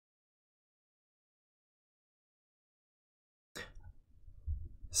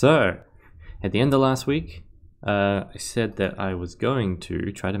So, at the end of last week, I said that I was going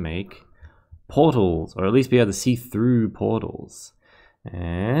to try to make portals, or at least be able to see through portals.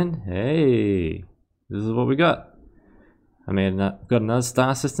 And hey, this is what we got. We've got another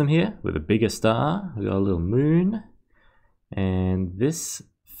star system here with a bigger star. We got a little moon, and this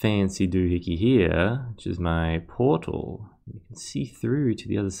fancy doohickey here, which is my portal. You can see through to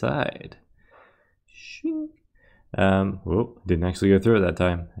the other side. Shing. Whoop, didn't actually go through it that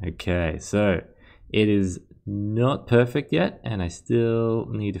time. Okay, so it is not perfect yet, and I still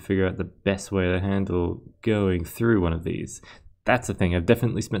need to figure out the best way to handle going through one of these. That's the thing I've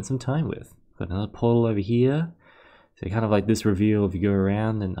definitely spent some time with. Got another portal over here. So kind of like this reveal if you go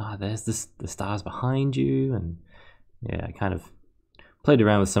around and there's the stars behind you, and yeah, I kind of played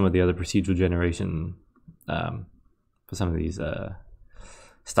around with some of the other procedural generation for some of these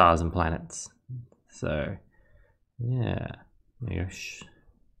stars and planets. So yeah, there you go.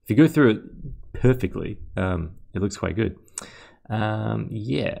 If you go through it perfectly, it looks quite good.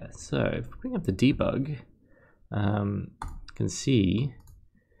 Yeah, so if we bring up the debug, you can see.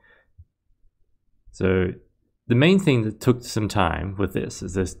 So the main thing that took some time with this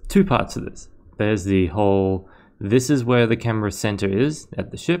is there's two parts of this. There's the whole, this is where the camera center is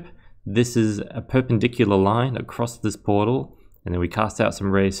at the ship. This is a perpendicular line across this portal. And then we cast out some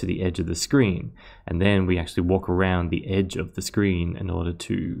rays to the edge of the screen, and then we actually walk around the edge of the screen in order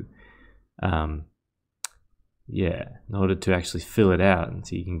to, actually fill it out. And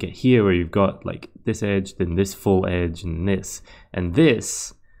so you can get here where you've got like this edge, then this full edge, and this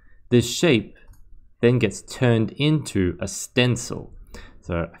shape then gets turned into a stencil.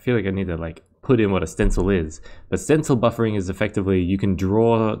 So I feel like I need to like put in what a stencil is. But stencil buffering is effectively you can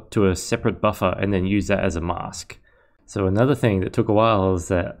draw to a separate buffer and then use that as a mask. So another thing that took a while is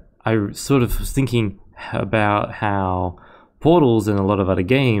that I sort of was thinking about how portals in a lot of other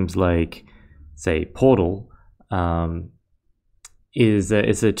games, like say Portal, it's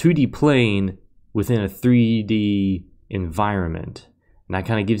a 2D plane within a 3D environment, and that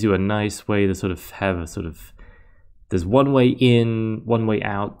kind of gives you a nice way to sort of have a sort of there's one way in, one way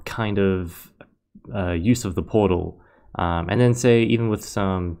out kind of use of the portal, and then say even with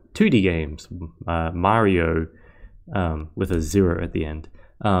some 2D games, Mario. With a 0 at the end,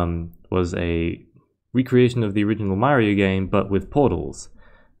 was a recreation of the original Mario game, but with portals.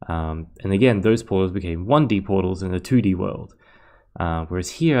 And again, those portals became 1D portals in a 2D world.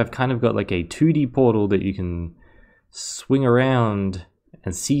 Whereas here, I've kind of got like a 2D portal that you can swing around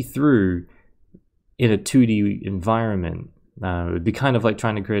and see through in a 2D environment. It would be kind of like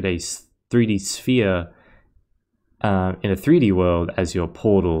trying to create a 3D sphere in a 3D world as your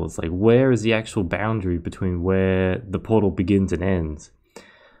portal. It's like, where is the actual boundary between where the portal begins and ends?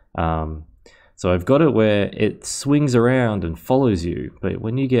 So I've got it where it swings around and follows you, but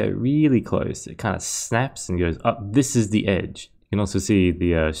when you get really close, it kind of snaps and goes, oh, this is the edge. You can also see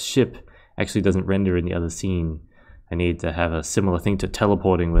the ship actually doesn't render in the other scene. I need to have a similar thing to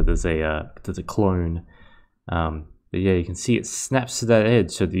teleporting where there's a clone. But yeah, you can see it snaps to that edge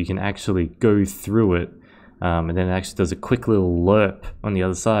so that you can actually go through it. And then it actually does a quick little lerp on the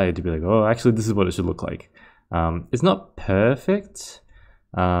other side to be like, oh, actually, this is what it should look like. It's not perfect,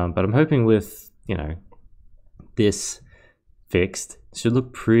 but I'm hoping with, this fixed, it should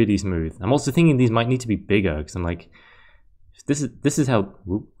look pretty smooth. I'm also thinking these might need to be bigger, because I'm like, this is how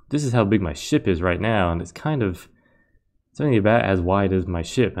big my ship is right now, and it's only about as wide as my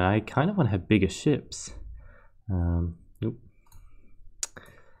ship, and I kind of want to have bigger ships. I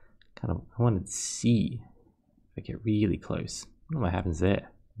wanted to see. If I get really close, I don't know what happens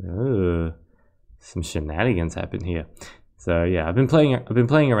there. Oh, some shenanigans happen here. So yeah, I've been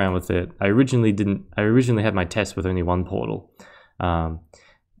playing around with it. I originally had my test with only one portal. And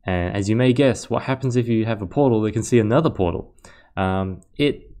as you may guess, what happens if you have a portal that can see another portal?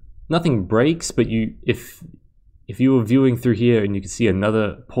 Nothing breaks, but if you were viewing through here and you could see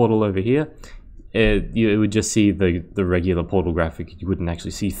another portal over here, it would just see the regular portal graphic. You wouldn't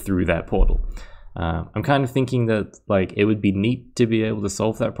actually see through that portal. I'm kind of thinking that like it would be neat to be able to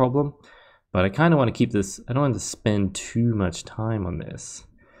solve that problem, but I kind of want to keep this. I don't want to spend too much time on this,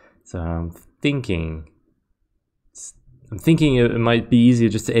 so I'm thinking it might be easier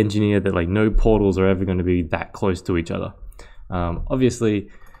just to engineer that like no portals are ever going to be that close to each other. Obviously,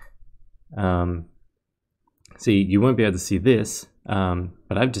 see, you won't be able to see this,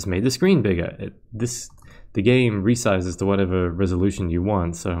 but I've just made the screen bigger. The game resizes to whatever resolution you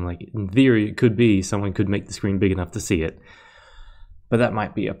want, so I'm like, in theory, it could be someone could make the screen big enough to see it. But that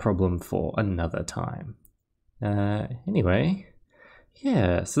might be a problem for another time. Anyway,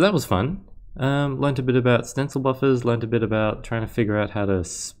 yeah, so that was fun. Learned a bit about stencil buffers, learned a bit about trying to figure out how to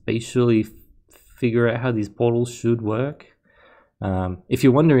spatially figure out how these portals should work. If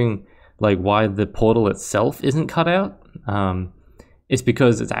you're wondering like why the portal itself isn't cut out, it's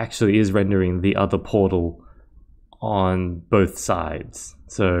because it actually is rendering the other portal on both sides.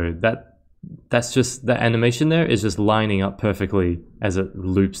 So that's just, the animation there is just lining up perfectly as it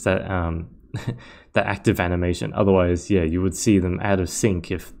loops that that active animation. Otherwise, yeah, you would see them out of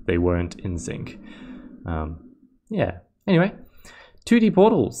sync if they weren't in sync. Yeah. Anyway, 2D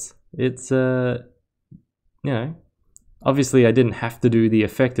portals. It's you know, obviously I didn't have to do the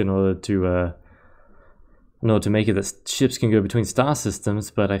effect in order to make it that ships can go between star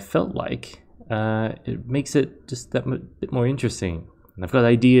systems, but I felt like it makes it just that bit more interesting. And I've got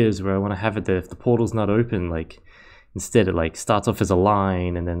ideas where I want to have it that if the portal's not open, like instead it like starts off as a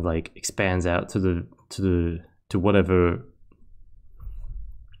line and then like expands out to whatever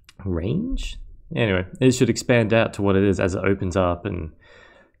range. Anyway, it should expand out to what it is as it opens up, and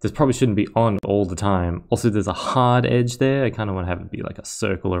this probably shouldn't be on all the time. Also, there's a hard edge there. I kind of want to have it be like a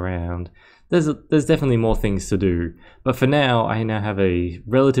circle around. There's definitely more things to do, but for now, I now have a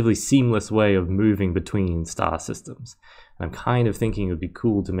relatively seamless way of moving between star systems. And I'm kind of thinking it would be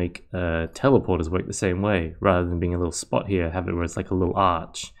cool to make teleporters work the same way, rather than being a little spot here, have it where it's like a little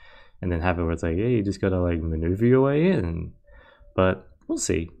arch, and then have it where it's like, hey, you just gotta like maneuver your way in. But we'll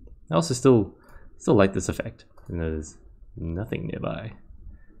see. I also still like this effect, and there's nothing nearby.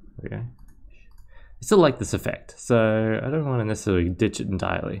 Okay. I still like this effect, so I don't want to necessarily ditch it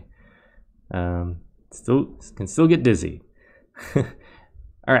entirely. Can still get dizzy. All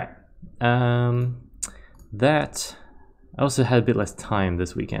right. That I also had a bit less time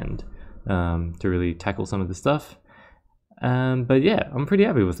this weekend to really tackle some of the stuff. But yeah, I'm pretty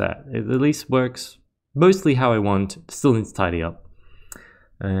happy with that. It at least works mostly how I want. Still needs to tidy up,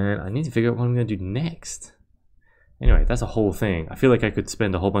 and I need to figure out what I'm going to do next. Anyway, that's a whole thing. I feel like I could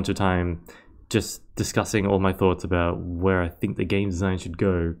spend a whole bunch of time just discussing all my thoughts about where I think the game design should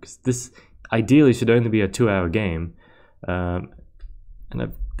go, because this ideally should only be a 2-hour game, and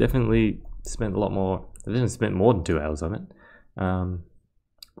I've definitely spent a lot more. I didn't spend more than 2 hours on it,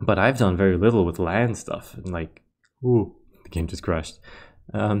 but I've done very little with land stuff, and like, ooh, the game just crashed.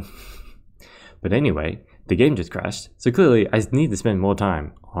 But anyway, the game just crashed, so clearly I need to spend more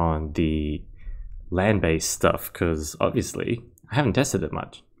time on the land-based stuff, because obviously I haven't tested it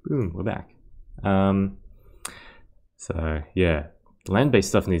much. Boom, we're back. So yeah, land-based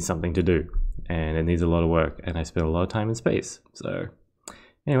stuff needs something to do, and it needs a lot of work, and I spend a lot of time in space. So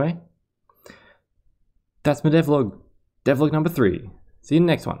anyway, that's my devlog number 3. See you in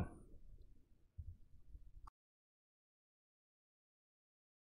the next one.